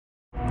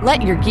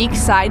Let your geek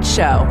side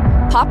show.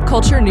 Pop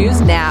culture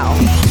news now.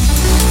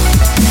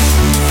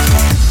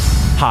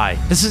 Hi,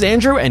 this is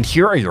Andrew, and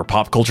here are your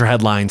pop culture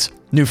headlines.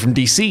 New from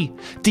DC.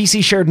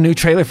 DC shared a new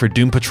trailer for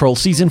Doom Patrol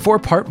Season 4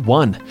 Part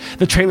 1.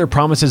 The trailer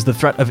promises the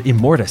threat of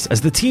Immortus,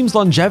 as the team's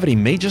longevity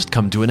may just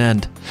come to an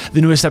end. The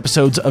newest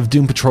episodes of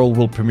Doom Patrol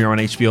will premiere on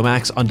HBO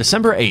Max on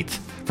December 8th.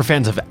 For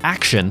fans of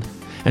action,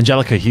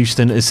 Anjelica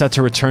Huston is set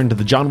to return to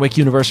the John Wick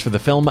universe for the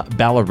film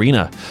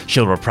Ballerina.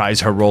 She'll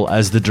reprise her role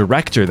as the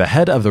director, the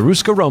head of the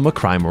Ruska Roma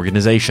crime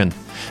organization.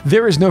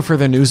 There is no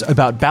further news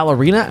about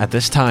Ballerina at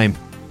this time.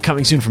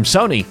 Coming soon from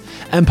Sony,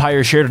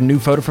 Empire shared a new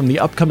photo from the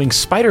upcoming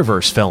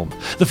Spider-Verse film.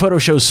 The photo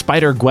shows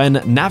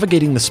Spider-Gwen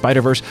navigating the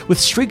Spider-Verse with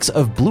streaks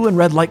of blue and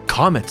red like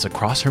comets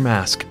across her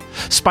mask.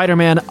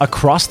 Spider-Man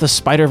Across the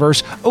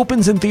Spider-Verse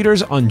opens in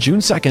theaters on June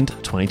 2nd,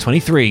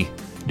 2023.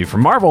 New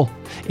from Marvel.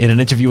 In an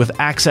interview with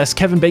Access,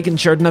 Kevin Bacon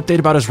shared an update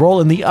about his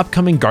role in the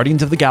upcoming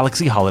Guardians of the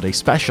Galaxy holiday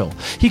special.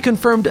 He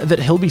confirmed that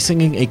he'll be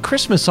singing a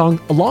Christmas song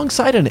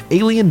alongside an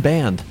alien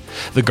band.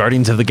 The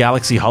Guardians of the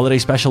Galaxy holiday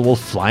special will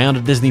fly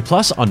onto Disney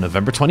Plus on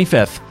November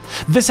 25th.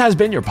 This has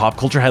been your Pop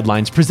Culture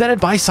Headlines, presented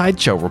by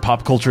Sideshow, where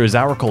pop culture is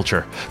our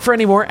culture. For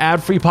any more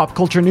ad-free pop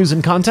culture news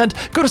and content,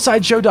 go to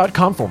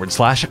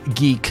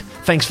sideshow.com/geek.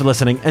 Thanks for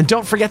listening, and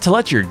don't forget to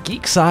let your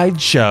geek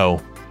side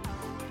show.